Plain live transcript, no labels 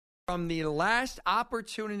from the last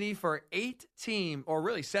opportunity for 8 teams, or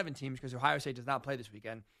really 7 teams, because Ohio State does not play this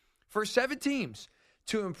weekend, for 7 teams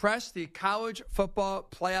to impress the College Football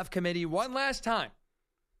Playoff Committee one last time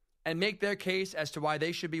and make their case as to why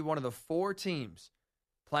they should be one of the 4 teams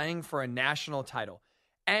playing for a national title.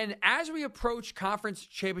 And as we approach conference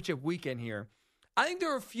championship weekend here, I think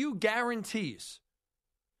there are a few guarantees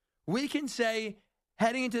we can say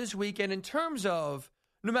heading into this weekend in terms of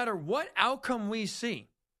no matter what outcome we see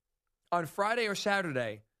on Friday or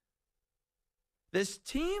Saturday, this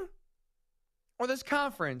team or this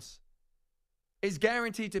conference is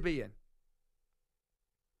guaranteed to be in.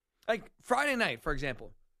 Like Friday night, for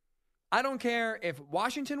example, I don't care if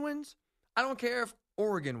Washington wins. I don't care if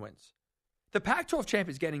Oregon wins. The Pac-12 champ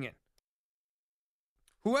is getting in.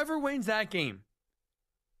 Whoever wins that game,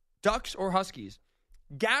 Ducks or Huskies,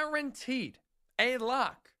 guaranteed a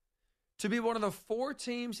lock to be one of the 4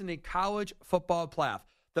 teams in the college football playoff.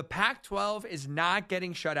 The Pac-12 is not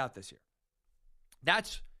getting shut out this year.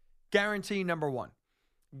 That's guarantee number 1.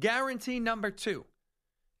 Guarantee number 2.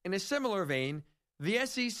 In a similar vein, the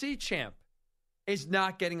SEC champ is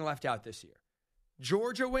not getting left out this year.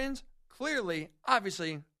 Georgia wins, clearly,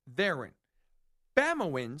 obviously, they're in. Bama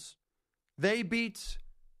wins, they beat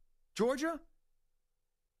Georgia,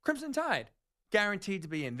 Crimson Tide, guaranteed to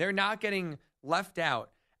be in. They're not getting left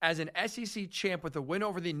out as an SEC champ with a win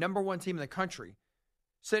over the number 1 team in the country,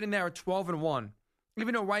 sitting there at 12-1.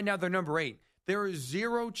 Even though right now they're number 8, there is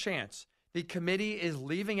 0 chance the committee is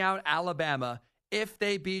leaving out Alabama if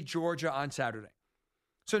they beat Georgia on Saturday.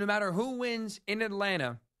 So no matter who wins in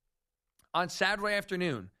Atlanta on Saturday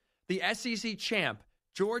afternoon, the SEC champ,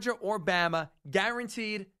 Georgia or Bama,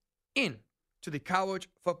 guaranteed in to the college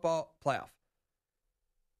football playoff.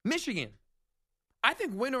 Michigan, I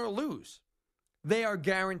think win or lose, they are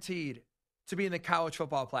guaranteed to be in the college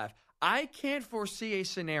football playoff. I can't foresee a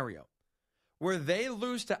scenario where they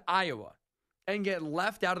lose to Iowa and get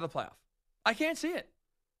left out of the playoff. I can't see it.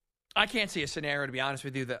 I can't see a scenario, to be honest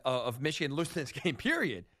with you, of Michigan losing this game,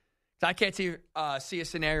 period. I can't see a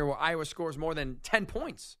scenario where Iowa scores more than 10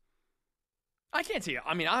 points. I can't see it.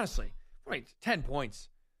 I mean, honestly, 10 points.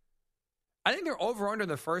 I think their over-under in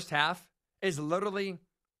the first half is literally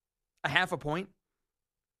a half a point.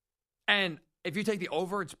 And if you take the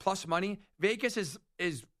over, it's plus money. Vegas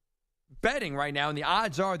is betting right now, and the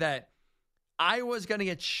odds are that Iowa's going to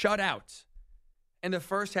get shut out in the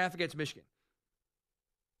first half against Michigan.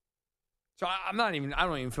 So I don't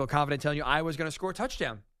even feel confident telling you Iowa's going to score a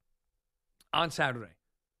touchdown on Saturday.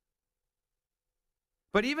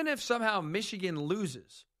 But even if somehow Michigan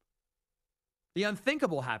loses, the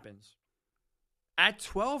unthinkable happens. At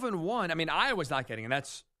 12-1, I mean, Iowa's not getting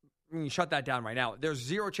it. You shut that down right now. There's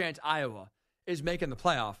 0 chance Iowa is making the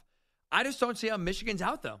playoff. I just don't see how Michigan's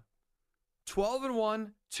out, though.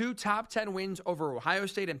 12-1, 2 top 10 wins over Ohio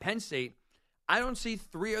State and Penn State. I don't see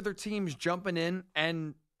 3 other teams jumping in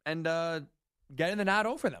and getting the nod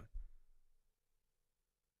over them.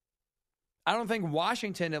 I don't think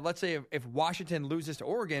Washington, let's say if Washington loses to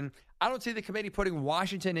Oregon, I don't see the committee putting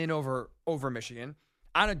Washington in over Michigan.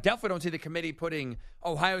 I definitely don't see the committee putting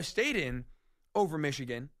Ohio State in over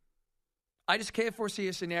Michigan. I just can't foresee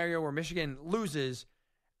a scenario where Michigan loses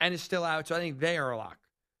and is still out, so I think they are a lock.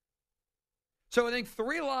 So I think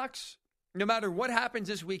 3 locks, no matter what happens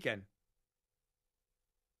this weekend,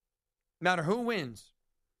 no matter who wins,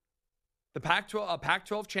 the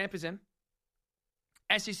Pac-12 champ is in,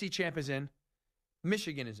 SEC champ is in,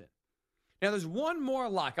 Michigan is in. Now, there's one more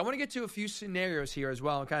lock. I want to get to a few scenarios here as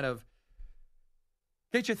well and kind of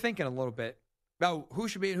get you thinking a little bit about who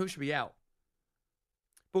should be in, who should be out.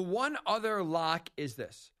 But one other lock is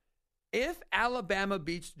this. If Alabama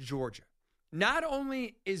beats Georgia, not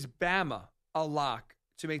only is Bama a lock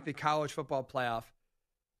to make the college football playoff,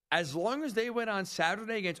 as long as they win on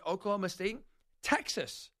Saturday against Oklahoma State,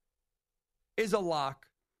 Texas is a lock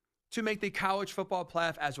to make the college football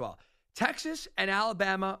playoff as well. Texas and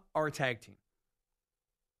Alabama are a tag team.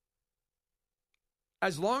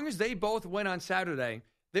 As long as they both win on Saturday,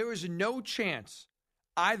 there is no chance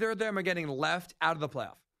either of them are getting left out of the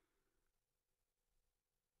playoff.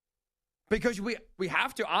 Because we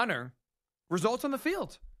have to honor results on the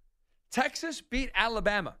field. Texas beat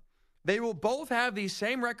Alabama. They will both have the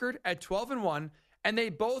same record at 12-1, and they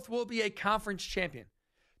both will be a conference champion.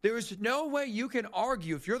 There is no way you can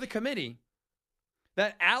argue, if you're the committee,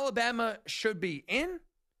 that Alabama should be in,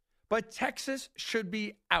 but Texas should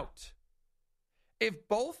be out. If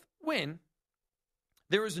both win,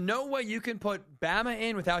 there is no way you can put Bama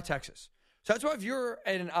in without Texas. So that's why if you're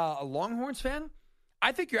a Longhorns fan,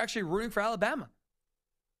 I think you're actually rooting for Alabama.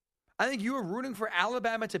 I think you are rooting for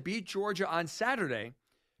Alabama to beat Georgia on Saturday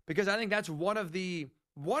because I think that's one of the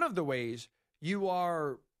ways you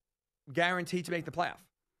are guaranteed to make the playoff.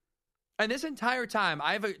 And this entire time,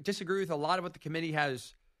 I disagree with a lot of what the committee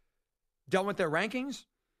has done with their rankings.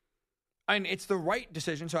 And it's the right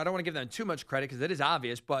decision, so I don't want to give them too much credit because it is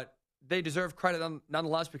obvious, but they deserve credit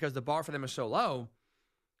nonetheless because the bar for them is so low.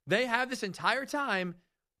 They have this entire time,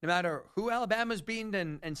 no matter who Alabama's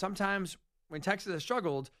beaten and sometimes when Texas has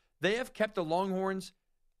struggled, they have kept the Longhorns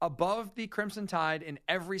above the Crimson Tide in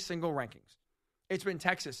every single rankings. It's been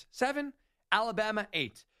Texas 7, Alabama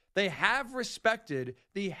 8. They have respected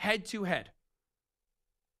the head-to-head.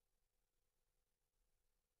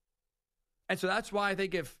 And so that's why I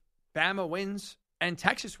think if Bama wins and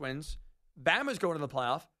Texas wins, Bama's going to the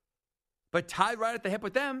playoff. But tied right at the hip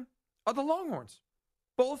with them are the Longhorns.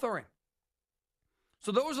 Both are in.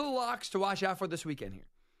 So those are the locks to watch out for this weekend here.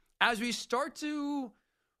 As we start to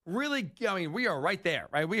really, we are right there,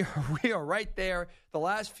 right? We are right there. The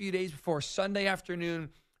last few days before Sunday afternoon,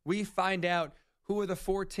 we find out who are the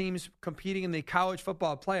 4 teams competing in the college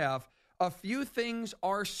football playoff. A few things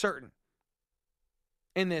are certain.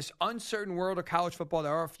 In this uncertain world of college football,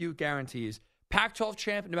 there are a few guarantees. Pac-12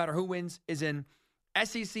 champ, no matter who wins, is in.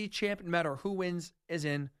 SEC champ, no matter who wins, is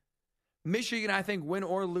in. Michigan, I think, win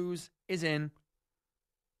or lose, is in.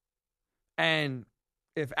 And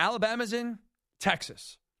if Alabama's in,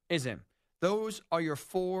 Texas is in. Those are your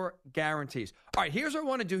 4 guarantees. All right, here's what I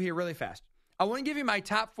want to do here really fast. I want to give you my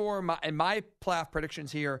top 4 and my playoff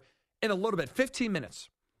predictions here in a little bit, 15 minutes.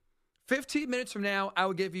 15 minutes from now, I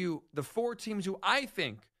will give you the 4 teams who I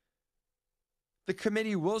think the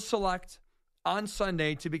committee will select on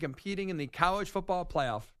Sunday to be competing in the college football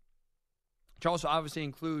playoff, which also obviously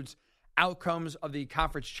includes outcomes of the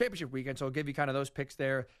conference championship weekend. So I'll give you kind of those picks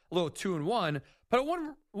there, a little 2-1. But I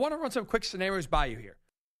want to run some quick scenarios by you here.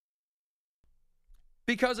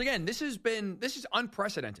 Because, again, this is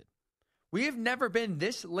unprecedented. We have never been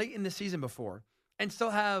this late in the season before and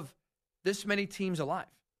still have this many teams alive.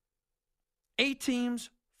 8 teams,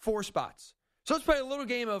 4 spots. So let's play a little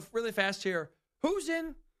game of really fast here. Who's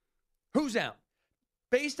in? Who's out?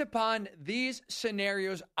 Based upon these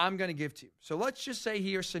scenarios I'm going to give to you. So let's just say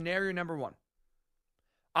here, scenario number 1.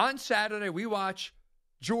 On Saturday, we watch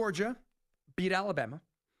Georgia beat Alabama.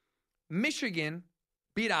 Michigan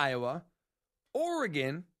beat Iowa.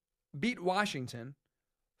 Oregon beat Washington.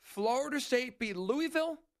 Florida State beat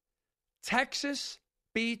Louisville. Texas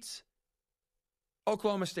beats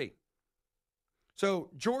Oklahoma State. So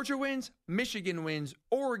Georgia wins, Michigan wins,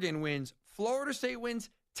 Oregon wins, Florida State wins,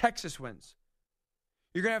 Texas wins.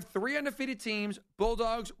 You're going to have 3 undefeated teams,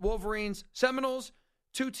 Bulldogs, Wolverines, Seminoles,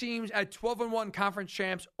 2 teams at 12-1 conference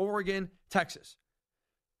champs, Oregon, Texas.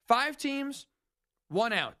 5 teams,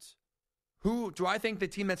 1 out. Who do I think the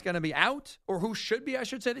team that's going to be out, or who should be, I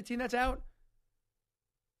should say, the team that's out?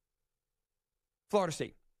 Florida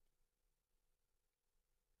State.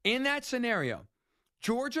 In that scenario,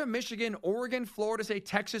 Georgia, Michigan, Oregon, Florida State,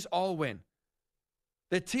 Texas all win.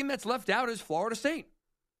 The team that's left out is Florida State.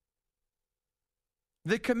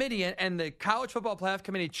 The committee and the College Football Playoff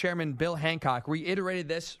Committee Chairman Bill Hancock reiterated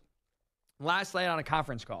this last night on a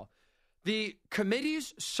conference call. The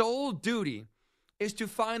committee's sole duty is to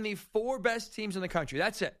find the 4 best teams in the country.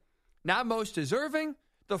 That's it. Not most deserving,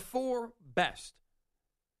 the 4 best.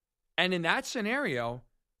 And in that scenario,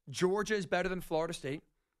 Georgia is better than Florida State.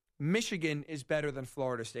 Michigan is better than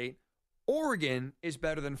Florida State. Oregon is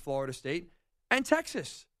better than Florida State. And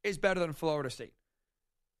Texas is better than Florida State.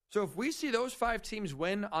 So if we see those 5 teams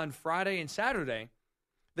win on Friday and Saturday,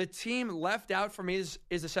 the team left out for me is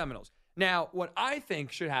the Seminoles. Now, what I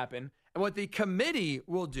think should happen and what the committee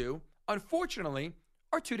will do, unfortunately,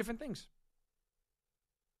 are 2 different things.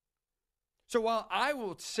 So while I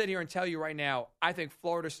will sit here and tell you right now, I think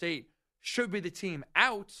Florida State should be the team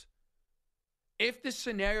out, if this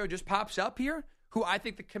scenario just pops up here, who I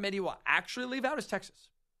think the committee will actually leave out is Texas.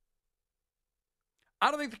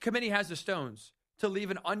 I don't think the committee has the stones to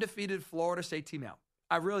leave an undefeated Florida State team out.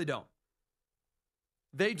 I really don't.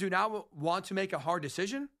 They do not want to make a hard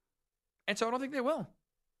decision, and so I don't think they will.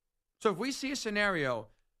 So if we see a scenario,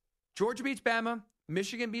 Georgia beats Bama,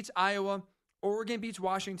 Michigan beats Iowa, Oregon beats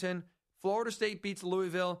Washington, Florida State beats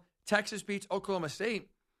Louisville, Texas beats Oklahoma State,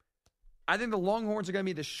 I think the Longhorns are going to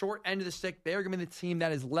be the short end of the stick. They're going to be the team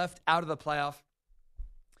that is left out of the playoff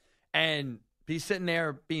and be sitting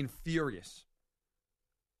there being furious.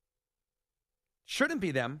 Shouldn't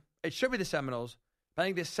be them. It should be the Seminoles. But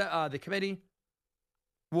I think the committee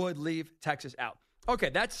would leave Texas out. Okay,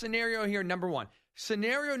 that's scenario here number 1.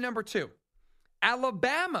 Scenario number 2.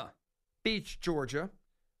 Alabama beats Georgia.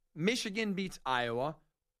 Michigan beats Iowa.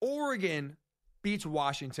 Oregon beats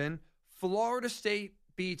Washington. Florida State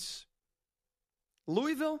beats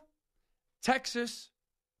Louisville. Texas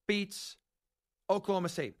beats Oklahoma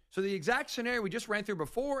State. So the exact scenario we just ran through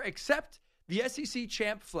before, except the SEC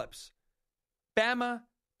champ flips. Bama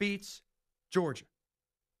beats Georgia.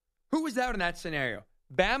 Who is out in that scenario?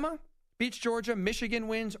 Bama beats Georgia, Michigan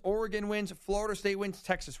wins, Oregon wins, Florida State wins,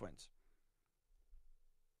 Texas wins.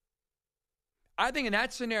 I think in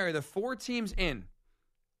that scenario, the 4 teams in,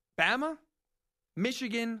 Bama,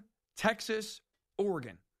 Michigan, Texas,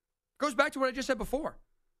 Oregon. Goes back to what I just said before.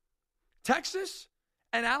 Texas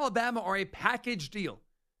and Alabama are a package deal.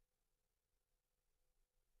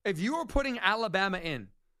 If you are putting Alabama in,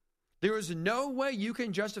 there is no way you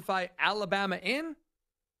can justify Alabama in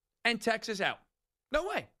and Texas out. No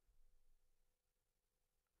way.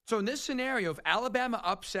 So in this scenario, if Alabama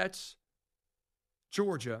upsets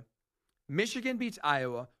Georgia, Michigan beats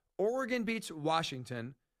Iowa, Oregon beats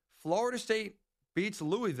Washington, Florida State beats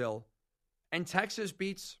Louisville, and Texas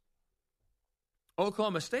beats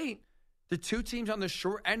Oklahoma State, the 2 teams on the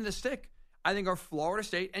short end of the stick, I think, are Florida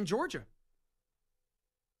State and Georgia.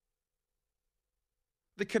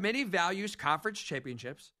 The committee values conference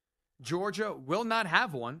championships. Georgia will not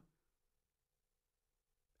have one.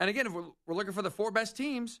 And again, if we're looking for the 4 best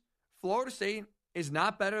teams, Florida State is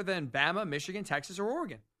not better than Bama, Michigan, Texas, or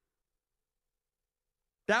Oregon.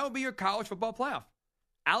 That would be your college football playoff.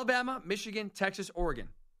 Alabama, Michigan, Texas, Oregon.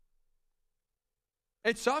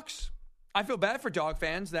 It sucks. I feel bad for dog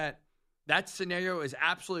fans that scenario is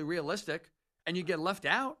absolutely realistic and you get left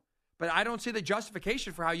out. But I don't see the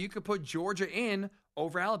justification for how you could put Georgia in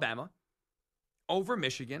over Alabama, over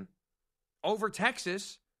Michigan, over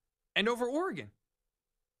Texas, and over Oregon.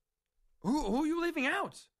 Who are you leaving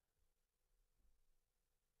out?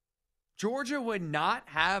 Georgia would not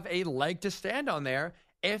have a leg to stand on there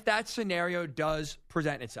if that scenario does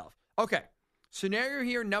present itself. Okay, scenario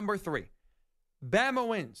here number 3. Bama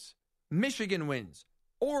wins, Michigan wins,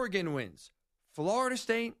 Oregon wins, Florida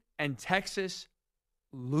State and Texas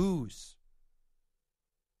lose.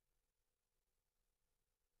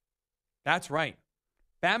 That's right.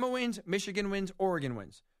 Bama wins, Michigan wins, Oregon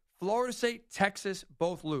wins. Florida State, Texas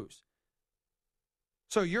both lose.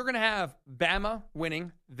 So you're going to have Bama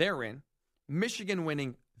winning, they're in. Michigan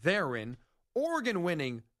winning, they're in. Oregon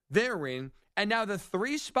winning, they're in. And now the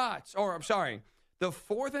 4th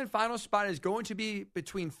and final spot is going to be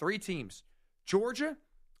between 3 teams. Georgia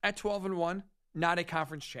at 12-1, not a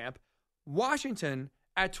conference champ. Washington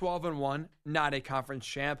at 12-1, not a conference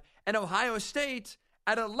champ. And Ohio State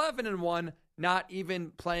at 11-1, not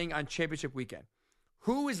even playing on championship weekend.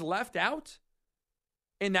 Who is left out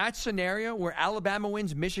in that scenario where Alabama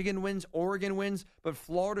wins, Michigan wins, Oregon wins, but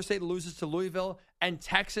Florida State loses to Louisville and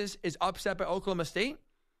Texas is upset by Oklahoma State?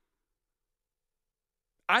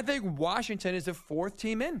 I think Washington is the 4th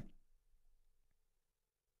team in.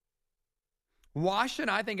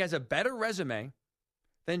 Washington, I think, has a better resume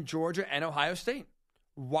than Georgia and Ohio State.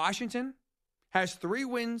 Washington has 3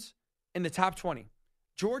 wins in the top 20.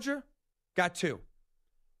 Georgia got 2.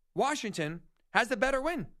 Washington has the better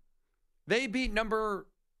win. They beat number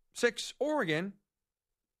 6 Oregon.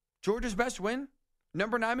 Georgia's best win,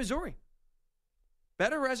 number 9 Missouri.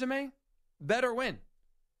 Better resume, better win.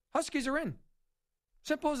 Huskies are in.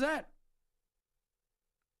 Simple as that.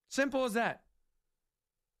 Simple as that.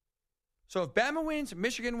 So if Bama wins,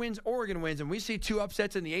 Michigan wins, Oregon wins, and we see 2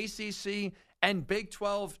 upsets in the ACC and Big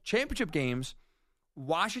 12 championship games,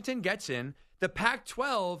 Washington gets in. The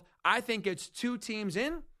Pac-12, I think, gets 2 teams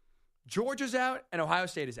in. Georgia's out and Ohio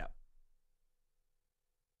State is out.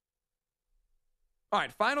 All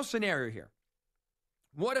right, final scenario here.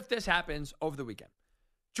 What if this happens over the weekend?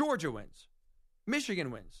 Georgia wins.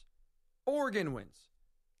 Michigan wins. Oregon wins.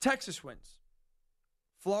 Texas wins.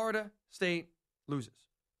 Florida State loses.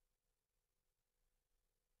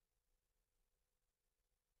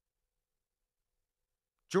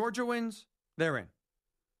 Georgia wins, they're in.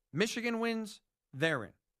 Michigan wins, they're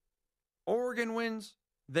in. Oregon wins,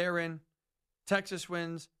 they're in. Texas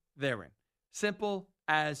wins, they're in. Simple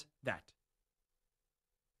as that.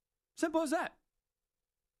 Simple as that.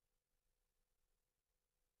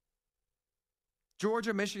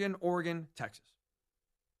 Georgia, Michigan, Oregon, Texas.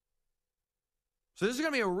 So this is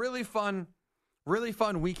going to be a really fun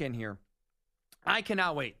weekend here. I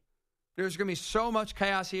cannot wait. There's going to be so much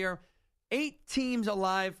chaos here. 8 teams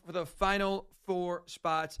alive for the final 4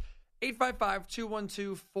 spots.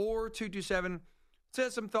 855-212-4227. Let's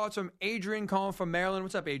get some thoughts from Adrian calling from Maryland.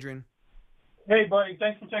 What's up, Adrian? Hey, buddy.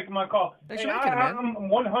 Thanks for taking my call. Thanks for making it, man. I'm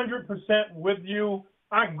 100% with you.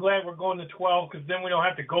 I'm glad we're going to 12 because then we don't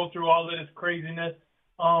have to go through all of this craziness.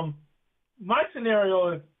 My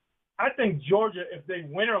scenario is I think Georgia, if they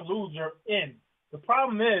win or lose, are in. The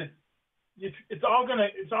problem is it's all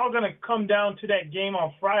gonna come down to that game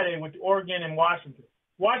on Friday with Oregon and Washington.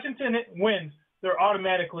 Washington wins, they're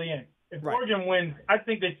automatically in. If Oregon wins, I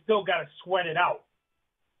think they still got to sweat it out.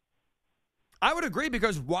 I would agree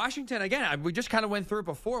because Washington, again, we just kind of went through it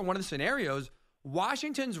before in one of the scenarios.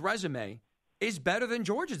 Washington's resume is better than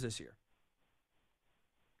Georgia's this year.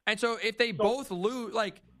 And so if they both lose,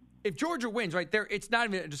 like if Georgia wins, right there, it's not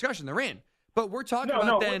even a discussion. They're in. But we're talking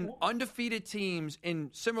about undefeated teams in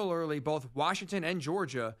similarly both Washington and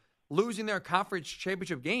Georgia losing their conference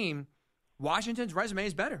championship game. Washington's resume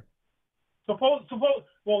is better. Well,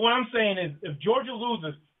 what I'm saying is if Georgia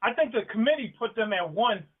loses, I think the committee put them at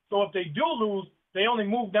 1. So if they do lose, they only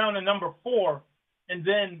move down to number 4. And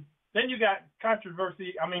then you got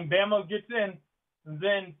controversy. I mean, Bama gets in. And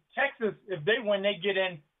then Texas, if they win, they get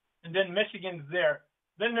in. And then Michigan's there.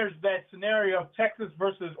 Then there's that scenario of Texas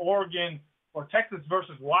versus Oregon or Texas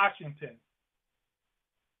versus Washington.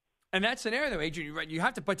 And that scenario, though, Adrian, you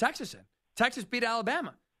have to put Texas in. Texas beat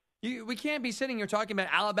Alabama. We can't be sitting here talking about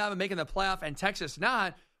Alabama making the playoff and Texas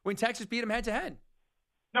not when Texas beat them head-to-head.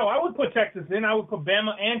 No, I would put Texas in. I would put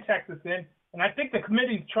Bama and Texas in. And I think the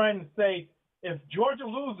committee's trying to say if Georgia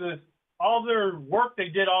loses, all their work they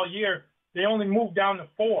did all year, they only move down to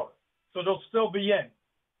 4. So they'll still be in.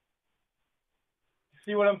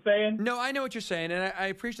 See what I'm saying? No, I know what you're saying, and I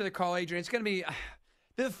appreciate the call, Adrian. It's going to be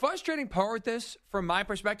the frustrating part with this, from my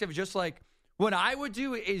perspective, is just like what I would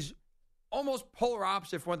do is almost polar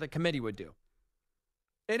opposite from what the committee would do.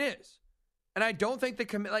 It is, and I don't think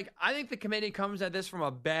I think the committee comes at this from a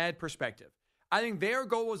bad perspective. I think their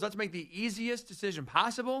goal was let's make the easiest decision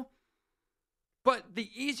possible, but the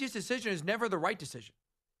easiest decision is never the right decision,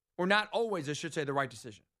 or not always, I should say, the right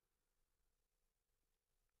decision.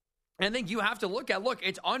 And I think you have to look,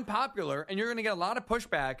 it's unpopular, and you're going to get a lot of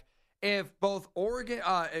pushback if both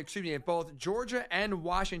Georgia and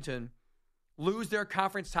Washington lose their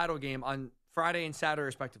conference title game on Friday and Saturday,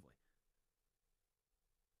 respectively.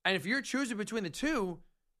 And if you're choosing between the two,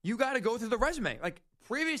 you got to go through the resume. Like,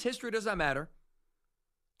 previous history does not matter.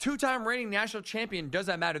 2-time reigning national champion does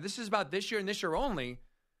not matter. This is about this year and this year only.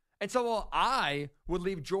 And so while I would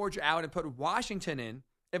leave Georgia out and put Washington in,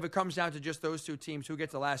 if it comes down to just those two teams who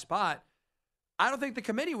gets the last spot, I don't think the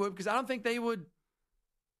committee would, because I don't think they would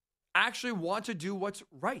actually want to do what's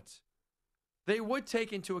right. They would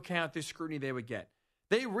take into account the scrutiny they would get.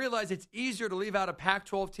 They realize it's easier to leave out a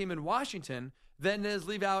Pac-12 team in Washington than it is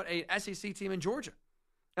leave out a SEC team in Georgia.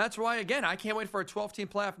 That's why, again, I can't wait for a 12-team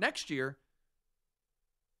playoff next year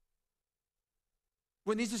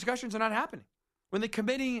when these discussions are not happening, when the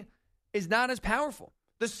committee is not as powerful.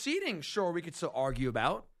 The seeding, sure, we could still argue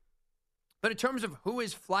about. But in terms of who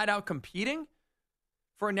is flat out competing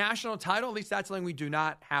for a national title, at least that's something we do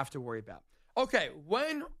not have to worry about. Okay,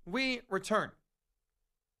 when we return,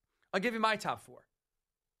 I'll give you my top 4.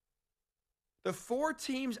 The 4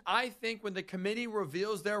 teams I think when the committee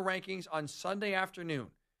reveals their rankings on Sunday afternoon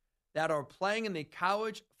that are playing in the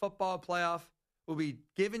college football playoff will be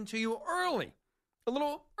given to you early. A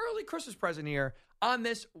little early Christmas present here. On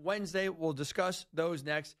this Wednesday, we'll discuss those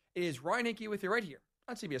next. It is Ryan Hickey with you right here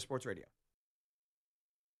on CBS Sports Radio.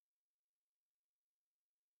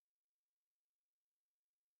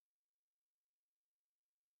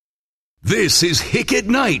 This is Hick at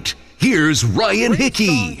Night. Here's Ryan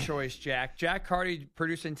Hickey. Song choice, Jack. Jack Carty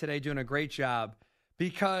producing today, doing a great job,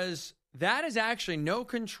 because that is actually No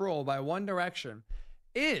Control by One Direction.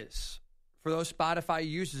 Is, for those Spotify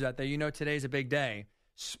users out there, you know today's a big day.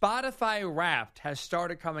 Spotify Wrapped has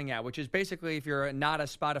started coming out, which is basically, if you're not a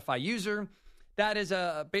Spotify user, that is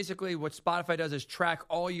basically what Spotify does is track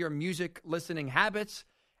all your music listening habits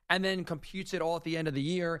and then computes it all at the end of the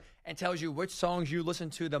year and tells you which songs you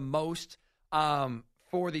listen to the most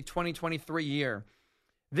for the 2023 year.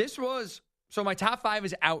 So my top 5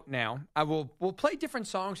 is out now. We'll play different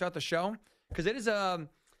songs throughout the show because it is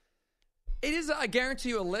I guarantee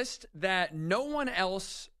you a list that no one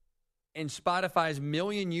else in Spotify's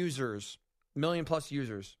million plus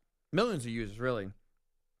users, millions of users, really.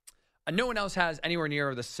 No one else has anywhere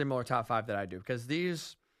near the similar top 5 that I do, because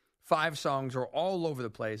these 5 songs are all over the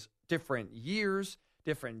place, different years,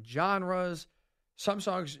 different genres, some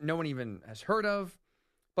songs no one even has heard of.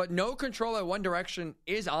 But No Control by One Direction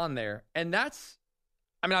is on there. And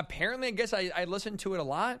apparently, I guess I listened to it a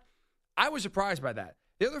lot. I was surprised by that.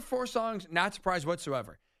 The other 4 songs, not surprised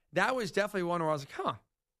whatsoever. That was definitely one where I was like,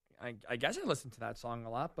 I guess I listened to that song a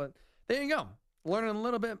lot, but there you go. Learning a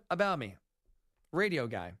little bit about me. Radio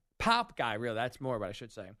guy. Pop guy, really. That's more what I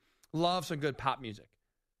should say. Love some good pop music.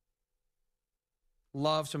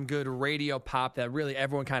 Love some good radio pop that really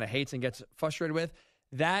everyone kind of hates and gets frustrated with.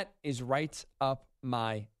 That is right up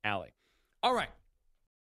my alley. All right.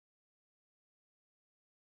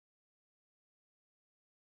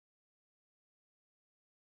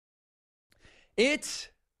 It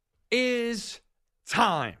is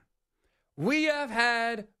time. We have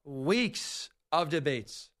had weeks of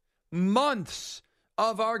debates, months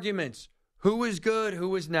of arguments. Who is good,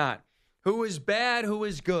 who is not, who is bad, who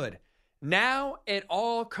is good. Now it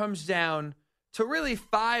all comes down to really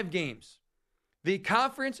 5 games. The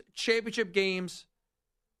conference championship games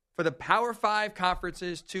for the Power 5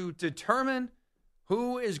 conferences to determine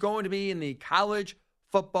who is going to be in the college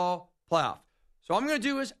football playoff. So what I'm going to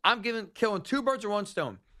do is I'm killing 2 birds with 1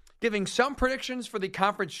 stone, giving some predictions for the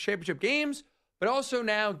conference championship games, but also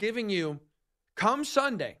now giving you, come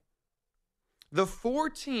Sunday, the 4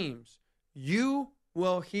 teams you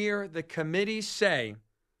will hear the committee say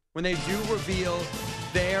when they do reveal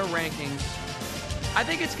their rankings. I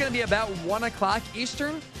think it's going to be about 1 o'clock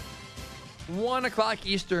Eastern. 1 o'clock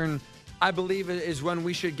Eastern, I believe, is when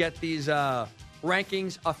we should get these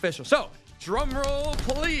rankings official. So, drum roll,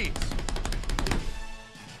 please.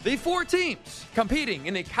 The 4 teams competing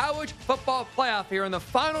in the college football playoff here in the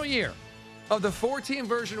final year of the 4-team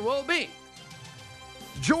version will be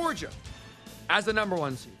Georgia as the number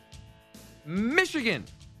 1 seed, Michigan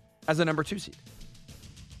as the number 2 seed,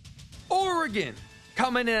 Oregon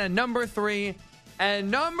coming in at number 3, and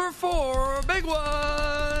number 4, big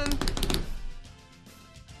one,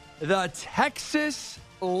 the Texas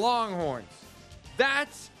Longhorns. That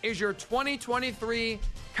is your 2023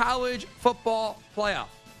 college football playoff.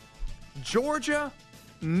 Georgia,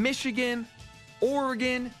 Michigan,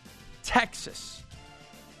 Oregon, Texas.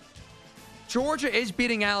 Georgia is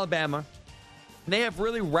beating Alabama. They have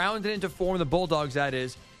really rounded into form, the Bulldogs, that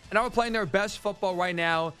is, and are playing their best football right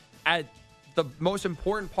now at the most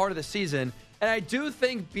important part of the season. And I do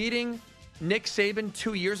think beating Nick Saban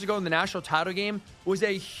 2 years ago in the national title game was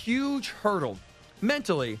a huge hurdle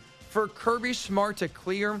mentally for Kirby Smart to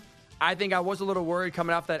clear. I think I was a little worried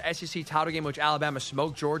coming off that SEC title game, which Alabama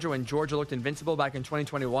smoked Georgia when Georgia looked invincible back in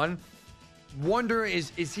 2021. Wonder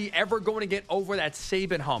is he ever going to get over that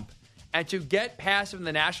Saban hump? And to get past him in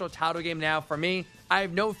the national title game now, for me, I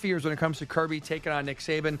have no fears when it comes to Kirby taking on Nick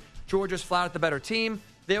Saban. Georgia's flat out the better team.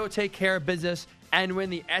 They will take care of business and win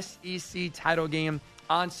the SEC title game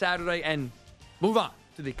on Saturday and move on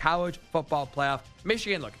to the college football playoff.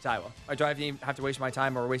 Michigan, look, it's Iowa. Do I even have to waste my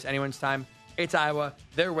time or waste anyone's time? It's Iowa.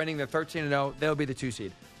 They're winning. They're 13-0. They'll be the 2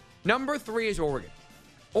 seed. Number 3 is Oregon.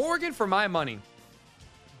 Oregon, for my money,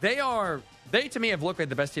 they to me have looked like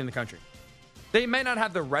the best team in the country. They may not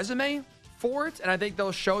have the resume for it, and I think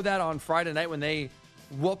they'll show that on Friday night when they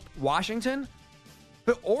whoop Washington.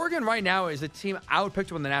 But Oregon right now is the team I would pick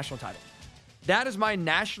to win the national title. That is my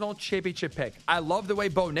national championship pick. I love the way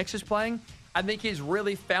Bo Nix is playing. I think he's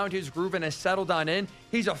really found his groove and has settled on in.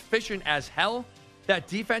 He's efficient as hell. That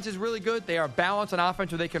defense is really good. They are balanced on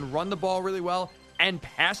offense where they can run the ball really well and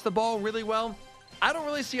pass the ball really well. I don't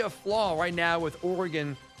really see a flaw right now with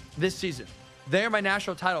Oregon this season. They're my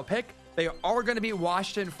national title pick. They are going to be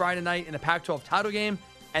Washington Friday night in the Pac-12 title game,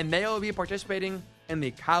 and they will be participating in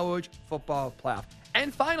the college football playoff.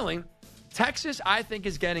 And finally, Texas, I think,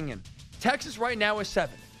 is getting in. Texas right now is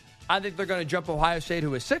 7. I think they're going to jump Ohio State,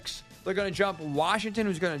 who is 6. They're going to jump Washington,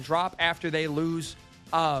 who's going to drop after they lose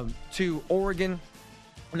to Oregon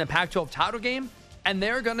in the Pac-12 title game, and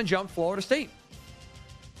they're going to jump Florida State.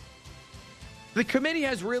 The committee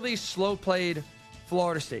has really slow-played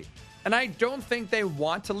Florida State, and I don't think they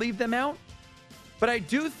want to leave them out, but I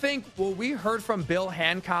do think what we heard from Bill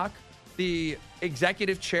Hancock, the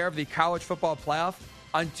executive chair of the college football playoff,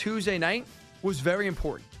 on Tuesday night was very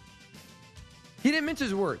important. He didn't mince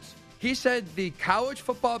his words. He said the college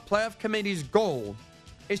football playoff committee's goal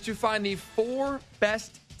is to find the 4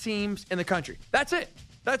 best teams in the country. That's it.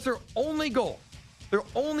 That's their only goal, their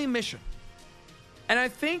only mission. And I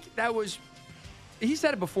think that was, he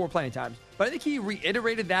said it before plenty of times, but I think he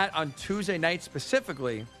reiterated that on Tuesday night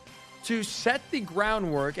specifically to set the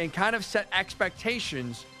groundwork and kind of set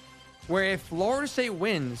expectations where if Florida State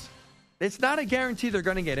wins, it's not a guarantee they're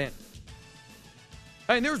going to get in.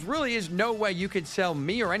 I mean, there really is no way you could sell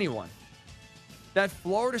me or anyone that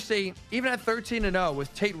Florida State, even at 13-0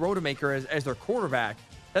 with Tate Rodemaker as their quarterback,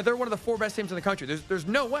 that they're one of the 4 best teams in the country. There's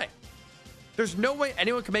no way. There's no way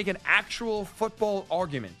anyone can make an actual football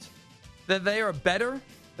argument that they are better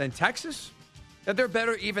than Texas, that they're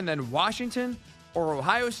better even than Washington or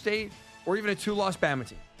Ohio State or even a 2-loss Bama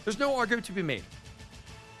team. There's no argument to be made.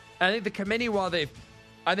 And I think the committee, while they've,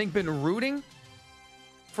 I think, been rooting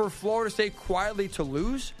for Florida State quietly to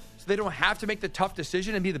lose so they don't have to make the tough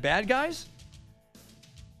decision and be the bad guys,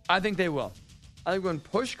 I think they will. I think when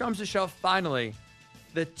push comes to shove, finally,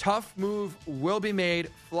 the tough move will be made.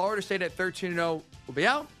 Florida State at 13-0 will be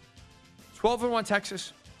out. 12-1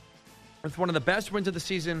 Texas with one of the best wins of the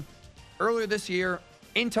season earlier this year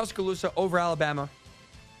in Tuscaloosa over Alabama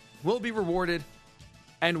will be rewarded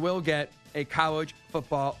and will get a college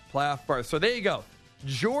football playoff berth. So there you go.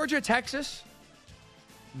 Georgia, Texas,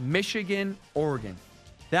 Michigan, Oregon.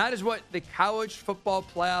 That is what the college football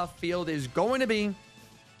playoff field is going to be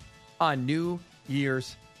on New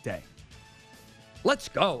Year's Day. Let's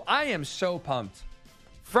go. I am so pumped.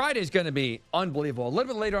 Friday's going to be unbelievable. A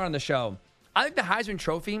little bit later on in the show, I think the Heisman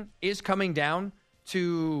Trophy is coming down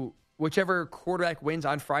to whichever quarterback wins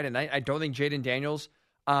on Friday night. I don't think Jaden Daniels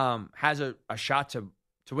has a shot to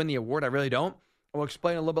win the award. I really don't. We'll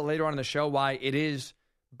explain a little bit later on in the show why it is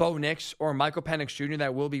Bo Nix or Michael Penix Jr.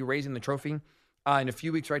 that will be raising the trophy in a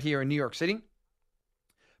few weeks right here in New York City.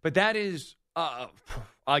 But that is a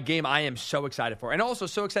game I am so excited for, and also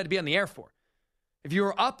so excited to be on the air for. If you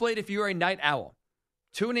are up late, if you are a night owl,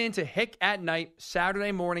 tune in to Hick at Night,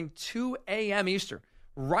 Saturday morning, 2 a.m. Eastern,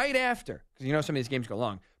 right after, because you know some of these games go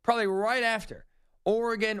long, probably right after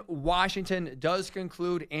Oregon, Washington does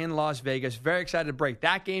conclude in Las Vegas. Very excited to break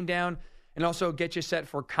that game down and also get you set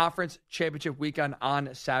for Conference Championship Weekend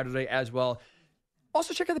on Saturday as well.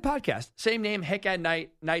 Also, check out the podcast. Same name, Hick at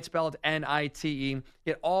Night, night spelled N-I-T-E.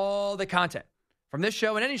 Get all the content from this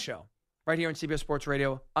show and any show right here on CBS Sports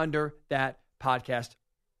Radio under that podcast.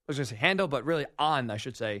 I was going to say handle, but really on, I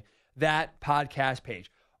should say, that podcast page.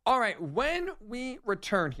 All right, when we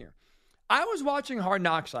return here, I was watching Hard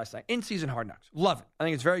Knocks last night, in-season Hard Knocks. Love it. I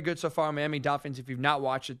think it's very good so far. Miami Dolphins, if you've not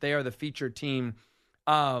watched it, they are the featured team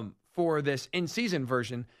for this in-season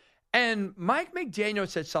version. And Mike McDaniel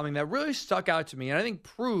said something that really stuck out to me and I think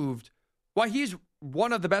proved why he's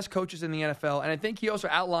one of the best coaches in the NFL. And I think he also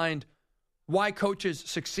outlined why coaches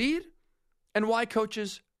succeed and why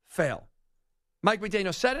coaches fail. Mike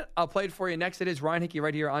McDaniel said it. I'll play it for you next. It is Ryan Hickey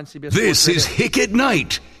right here on CBS. This is Hick at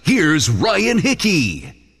Night. Here's Ryan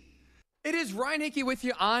Hickey. It is Ryan Hickey with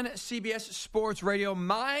you on CBS Sports Radio.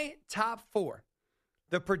 My top four,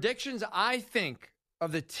 the predictions I think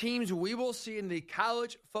of the teams we will see in the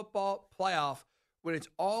college football playoff when it's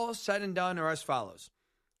all said and done are as follows.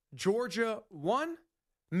 Georgia 1,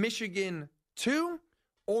 Michigan 2,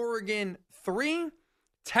 Oregon 3,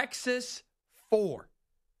 Texas 4.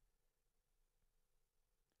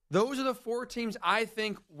 Those are the four teams I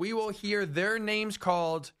think we will hear their names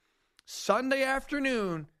called Sunday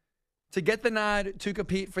afternoon to get the nod to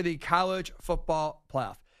compete for the college football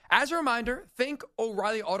playoff. As a reminder, think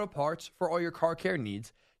O'Reilly Auto Parts for all your car care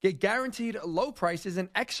needs. Get guaranteed low prices and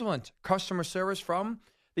excellent customer service from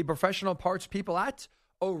the professional parts people at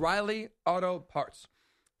O'Reilly Auto Parts.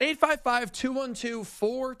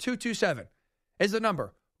 855-212-4227 is the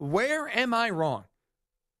number. Where am I wrong?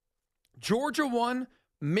 Georgia 1,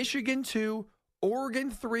 Michigan 2,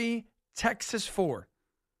 Oregon 3, Texas 4.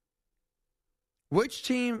 Which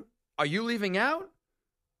team are you leaving out?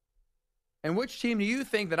 And which team do you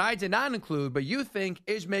think that I did not include, but you think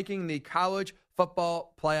is making the college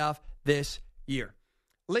football playoff this year?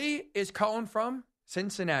 Lee is calling from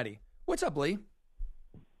Cincinnati. What's up, Lee?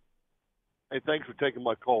 Hey, thanks for taking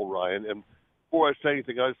my call, Ryan. And before I say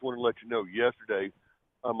anything, I just want to let you know, yesterday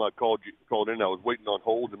I called in. I was waiting on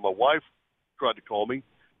hold, and my wife tried to call me.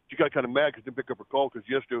 She got kind of mad because I didn't pick up her call because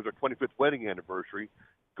yesterday was our 25th wedding anniversary.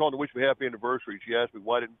 She called to wish me happy anniversary. She asked me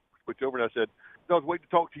why I didn't switch over, and I said, no, I was waiting to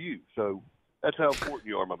talk to you. So that's how important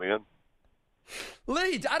you are, my man.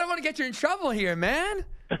 Lee, I don't want to get you in trouble here, man.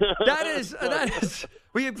 That is,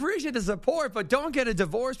 we appreciate the support, but don't get a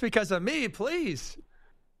divorce because of me, please.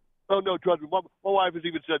 Oh, no, trust me. My wife has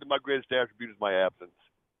even said that my greatest attribute is my absence.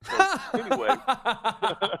 So, anyway.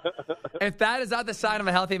 If that is not the sign of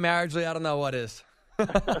a healthy marriage, Lee, I don't know what is. So,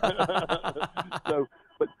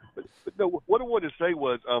 but no, what I wanted to say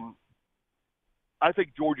was I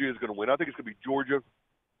think Georgia is going to win. I think it's going to be Georgia.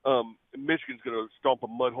 Michigan's going to stomp a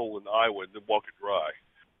mud hole in Iowa and then walk it dry.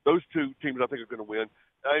 Those two teams I think are going to win.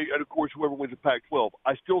 And, of course, whoever wins the Pac-12.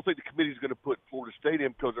 I still think the committee is going to put Florida State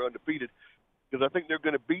in because they're undefeated because I think they're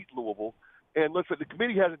going to beat Louisville. And let's say the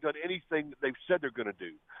committee hasn't done anything that they've said they're going to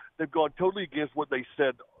do. They've gone totally against what they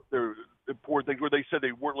said their important things where they said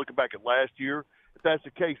they weren't looking back at last year. If that's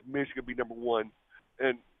the case, Michigan be number one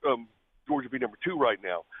and Georgia be number two right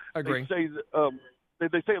now. Agree. They say that,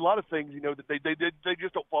 they say a lot of things, you know, that they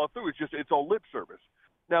just don't follow through. It's all lip service.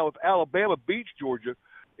 Now, if Alabama beats Georgia,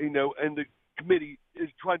 you know, and the committee is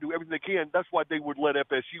trying to do everything they can, that's why they would let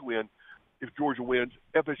FSU win. If Georgia wins,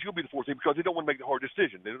 FSU will be the fourth team because they don't want to make the hard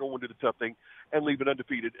decision. They don't want to do the tough thing and leave an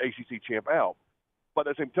undefeated ACC champ out. By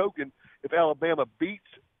the same token, if Alabama beats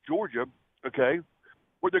Georgia, okay,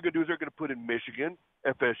 what they're going to do is they're going to put in Michigan,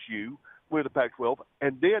 FSU, win the Pac-12,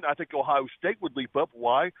 and then I think Ohio State would leap up.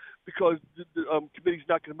 Why? Because the committee's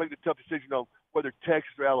not going to make the tough decision on whether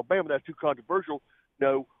Texas or Alabama. That's too controversial.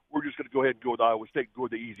 No, we're just going to go ahead and go with Iowa State, go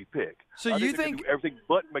with the easy pick. So you think do everything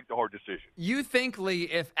but make the hard decision? You think, Lee,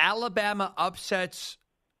 if Alabama upsets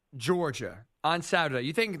Georgia on Saturday,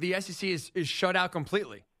 you think the SEC is shut out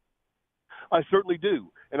completely? I certainly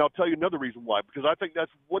do, and I'll tell you another reason why. Because I think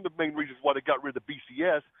that's one of the main reasons why they got rid of the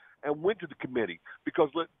BCS and went to the committee. Because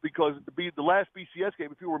the last BCS game,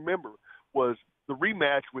 if you remember, was the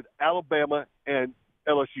rematch with Alabama and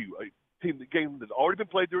LSU, the game that's already been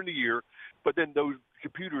played during the year, but then those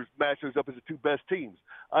computers match those up as the two best teams.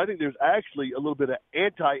 I think there's actually a little bit of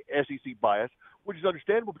anti-SEC bias, which is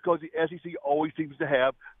understandable because the SEC always seems to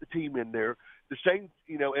have the team in there, the same,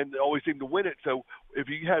 and they always seem to win it. So if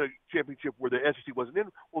you had a championship where the SEC wasn't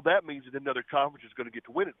in, well, that means that another conference is going to get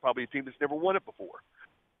to win it, probably a team that's never won it before.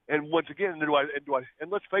 And once again,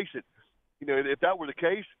 and let's face it, if that were the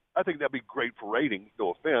case, I think that'd be great for ratings.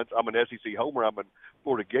 No offense, I'm an SEC homer, I'm a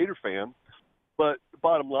Florida Gator fan, but the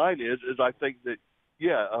bottom line is I think that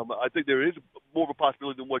I think there is more of a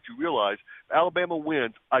possibility than what you realize. If Alabama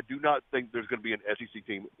wins, I do not think there's going to be an SEC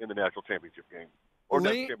team in the national championship game or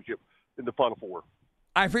national championship in the Final Four.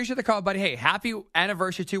 I appreciate the call, buddy. Hey, happy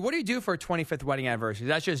anniversary too. What do you do for a 25th wedding anniversary? Is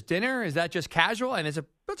that just dinner? Is that just casual? And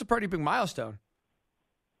that's a pretty big milestone.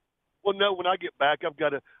 Well, no, when I get back, I've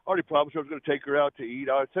got already promised I was going to take her out to eat.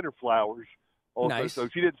 I sent her flowers also. Nice. So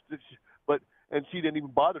she didn't, and she didn't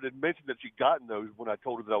even bother to mention that she'd gotten those when I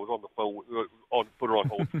told her that I was on the phone, put her on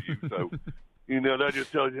hold for you. So, that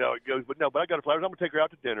just tells you how it goes. But I got her flowers. I'm going to take her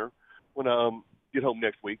out to dinner when I get home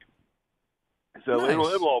next week. So nice.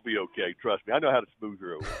 it'll all be okay. Trust me. I know how to smooth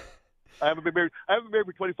her over. I haven't been married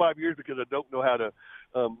for 25 years because I don't know how to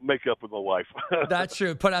make up with my wife. That's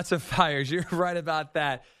true. Put out some fires. You're right about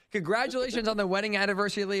that. Congratulations on the wedding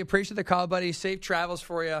anniversary, Lee. Appreciate the call, buddy. Safe travels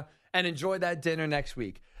for you, and enjoy that dinner next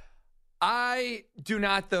week. I do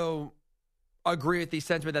not, though, agree with the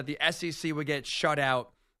sentiment that the SEC would get shut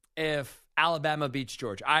out if Alabama beats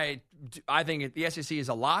Georgia. I think the SEC is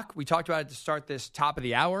a lock. We talked about it to start this top of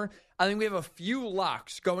the hour. I think we have a few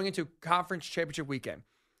locks going into conference championship weekend.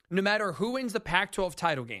 No matter who wins the Pac-12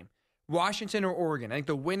 title game, Washington or Oregon, I think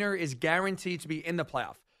the winner is guaranteed to be in the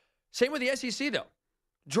playoff. Same with the SEC, though.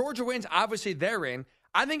 Georgia wins, obviously they're in.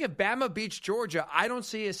 I think if Bama beats Georgia, I don't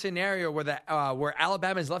see a scenario where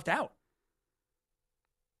Alabama is left out.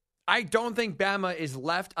 I don't think Bama is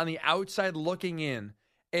left on the outside looking in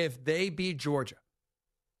if they beat Georgia.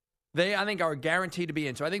 They, I think, are guaranteed to be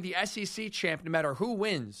in. So I think the SEC champ, no matter who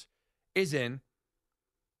wins, is in.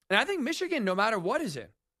 And I think Michigan, no matter what, is in.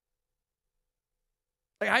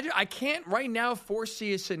 I can't right now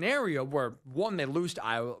foresee a scenario where, one, they lose to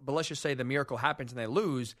Iowa, but let's just say the miracle happens and they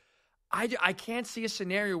lose. I can't see a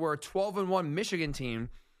scenario where a 12-1 Michigan team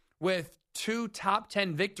with 2 top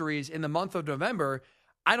 10 victories in the month of November,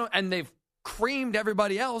 and they've creamed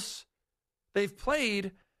everybody else they've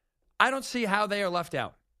played, I don't see how they are left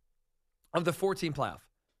out of the 14 playoff.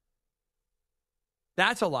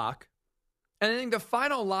 That's a lock. And I think the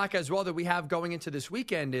final lock as well that we have going into this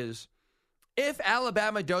weekend is if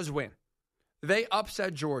Alabama does win, they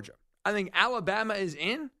upset Georgia. I think Alabama is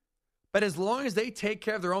in, but as long as they take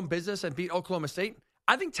care of their own business and beat Oklahoma State,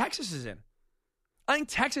 I think Texas is in. I think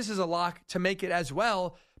Texas is a lock to make it as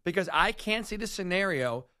well because I can't see the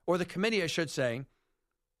scenario, or the committee, I should say,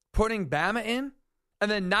 putting Bama in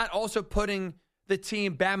and then not also putting the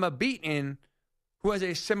team Bama beat in who has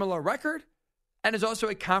a similar record and is also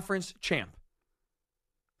a conference champ.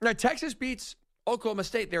 Now, Texas beats Oklahoma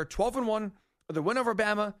State. They're 12-1 with a win over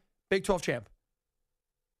Bama, Big 12 champ.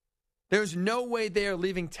 There's no way they are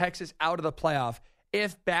leaving Texas out of the playoff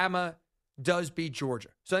if Bama does beat Georgia.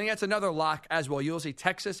 So I think that's another lock as well. You'll see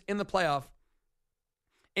Texas in the playoff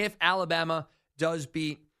if Alabama does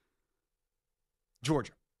beat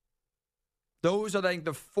Georgia. Those are, I think,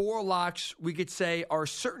 the 4 locks we could say are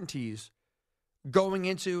certainties going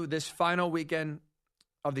into this final weekend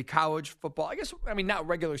of the college football. I guess, not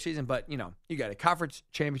regular season, but, you got a conference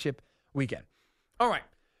championship weekend. All right.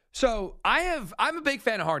 So I'm a big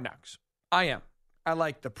fan of Hard Knocks. I am. I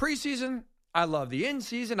like the preseason. I love the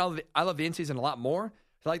in-season. I love the in-season a lot more.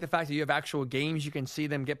 I like the fact that you have actual games you can see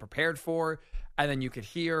them get prepared for, and then you could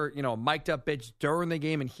hear, mic'd up bits during the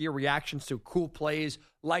game and hear reactions to cool plays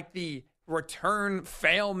like the return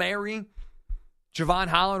Fail Mary. Javon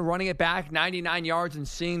Holland running it back 99 yards and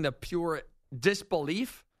seeing the pure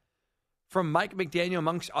disbelief from Mike McDaniel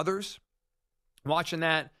amongst others. Watching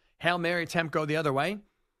that Hail Mary attempt go the other way.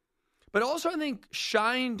 But also, I think,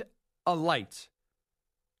 shined a light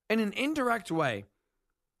in an indirect way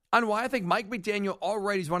on why I think Mike McDaniel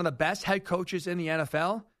already is one of the best head coaches in the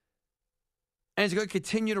NFL and is going to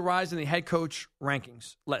continue to rise in the head coach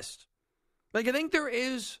rankings list. Like, I think there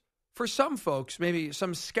is, for some folks, maybe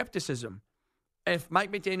some skepticism if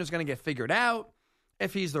Mike McDaniel is going to get figured out,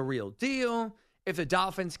 if he's the real deal, if the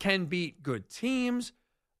Dolphins can beat good teams.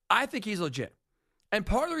 I think he's legit. And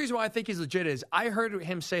part of the reason why I think he's legit is I heard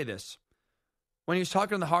him say this when he was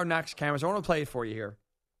talking on the Hard Knocks cameras. I want to play it for you here.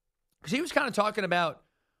 Because he was kind of talking about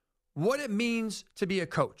what it means to be a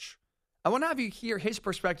coach. I want to have you hear his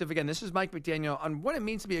perspective. Again, this is Mike McDaniel on what it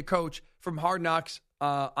means to be a coach from Hard Knocks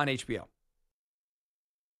on HBO.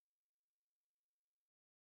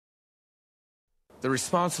 The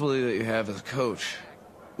responsibility that you have as a coach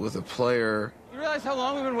with a player. You realize how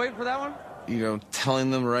long we've been waiting for that one?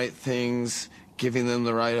 Telling them the right things, giving them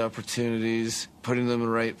the right opportunities, putting them in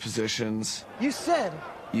the right positions. You said.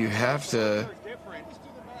 You have to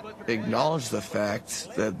acknowledge the fact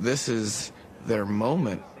that this is their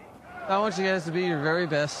moment. I want you guys to be your very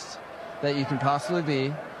best that you can possibly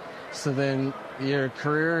be, so then your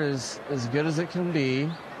career is as good as it can be.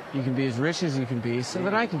 You can be as rich as you can be, so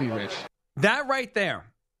that I can be rich. That right there.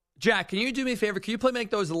 Jack, can you do me a favor? Can you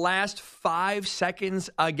make those last 5 seconds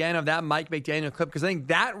again of that Mike McDaniel clip? Because I think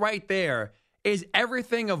that right there is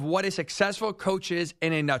everything of what a successful coach is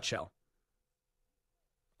in a nutshell.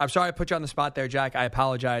 I'm sorry I put you on the spot there, Jack. I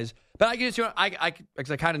apologize. But I can just,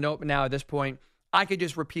 because I kind of know it now at this point, I could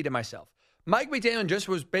just repeat it myself. Mike McDaniel just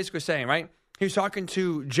was basically saying, right? He was talking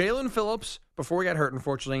to Jalen Phillips before he got hurt,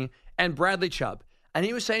 unfortunately, and Bradley Chubb. And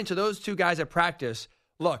he was saying to those two guys at practice,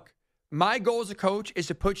 look, my goal as a coach is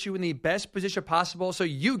to put you in the best position possible so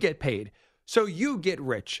you get paid, so you get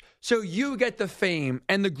rich, so you get the fame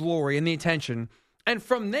and the glory and the attention. And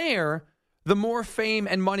from there, the more fame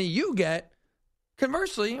and money you get,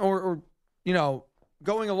 conversely, or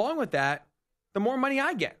going along with that, the more money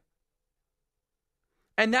I get.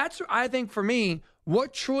 And that's, I think, for me,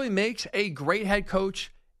 what truly makes a great head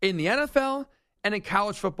coach in the NFL and in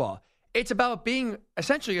college football. It's about being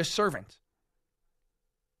essentially a servant.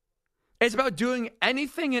 It's about doing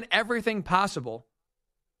anything and everything possible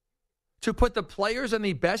to put the players in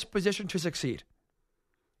the best position to succeed.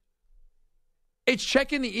 It's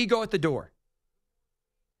checking the ego at the door.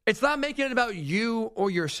 It's not making it about you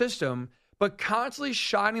or your system, but constantly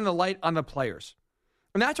shining the light on the players.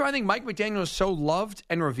 And that's why I think Mike McDaniel is so loved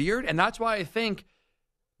and revered, and that's why I think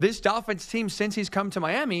this Dolphins team, since he's come to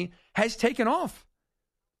Miami, has taken off.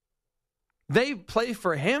 They play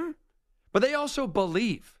for him, but they also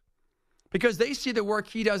believe. Because they see the work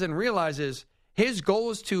he does and realizes his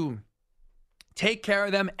goal is to take care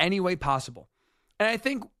of them any way possible. And I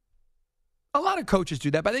think a lot of coaches do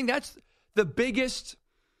that, but I think that's the biggest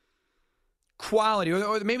quality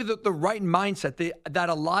or maybe the right mindset that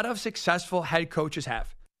a lot of successful head coaches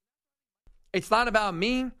have. It's not about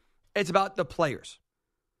me, it's about the players.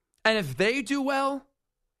 And if they do well,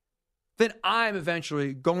 then I'm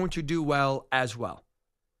eventually going to do well as well.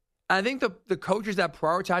 I think the coaches that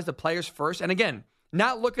prioritize the players first, and again,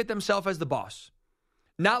 not look at themselves as the boss,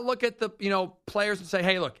 not look at the players and say,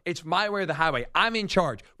 hey, look, it's my way or the highway. I'm in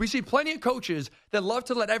charge. We see plenty of coaches that love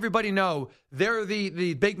to let everybody know they're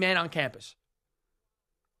the big man on campus.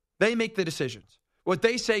 They make the decisions. What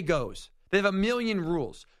they say goes. They have a million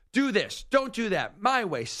rules. Do this, don't do that, my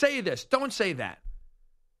way, say this, don't say that.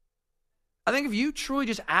 I think if you truly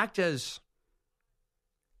just act as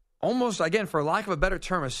almost, again, for lack of a better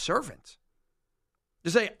term, a servant.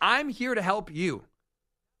 To say, I'm here to help you.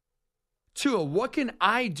 Tua, what can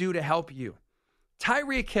I do to help you?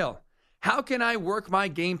 Tyreek Hill, how can I work my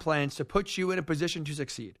game plans to put you in a position to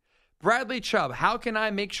succeed? Bradley Chubb, how can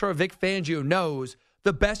I make sure Vic Fangio knows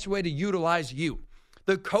the best way to utilize you?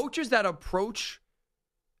 The coaches that approach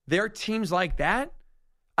their teams like that,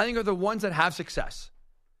 I think are the ones that have success.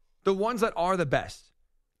 The ones that are the best.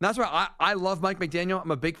 And that's why I love Mike McDaniel. I'm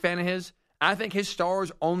a big fan of his. I think his star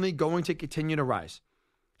is only going to continue to rise.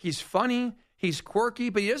 He's funny. He's quirky.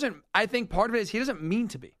 But I think part of it is he doesn't mean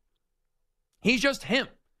to be. He's just him.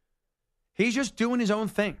 He's just doing his own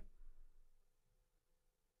thing.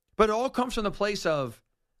 But it all comes from the place of,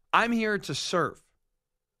 I'm here to serve.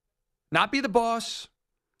 Not be the boss.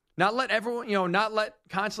 Not let everyone, not let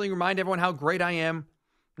constantly remind everyone how great I am.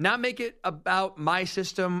 Not make it about my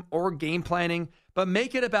system or game planning, but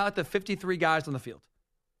make it about the 53 guys on the field.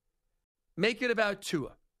 Make it about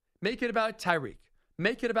Tua. Make it about Tyreek.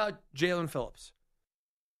 Make it about Jalen Phillips.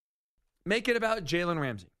 Make it about Jalen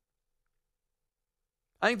Ramsey.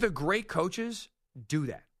 I think the great coaches do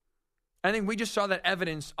that. I think we just saw that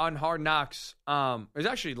evidence on Hard Knocks. It was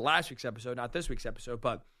actually last week's episode, not this week's episode,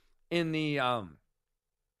 but in the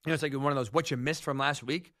it's like one of those what you missed from last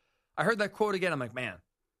week. I heard that quote again. I'm like, man,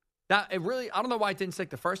 I don't know why it didn't stick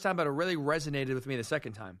the first time, but it really resonated with me the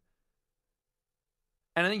second time.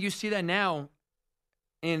 And I think you see that now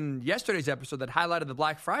in yesterday's episode that highlighted the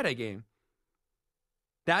Black Friday game.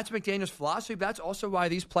 That's McDaniel's philosophy, but that's also why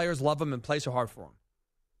these players love him and play so hard for him.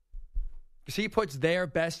 Because he puts their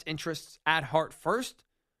best interests at heart first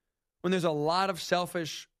when there's a lot of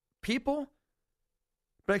selfish people,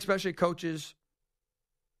 but especially coaches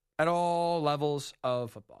at all levels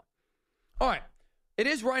of football. All right. It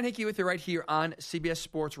is Ryan Hickey with you right here on CBS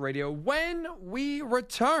Sports Radio. When we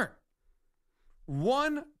return,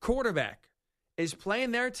 one quarterback is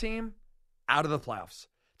playing their team out of the playoffs.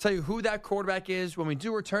 Tell you who that quarterback is when we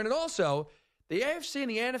do return. And also, the AFC and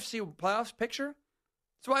the NFC playoffs picture,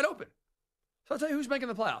 it's wide open. So I'll tell you who's making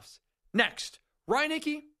the playoffs. Next, Ryan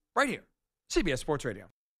Hickey, right here, CBS Sports Radio.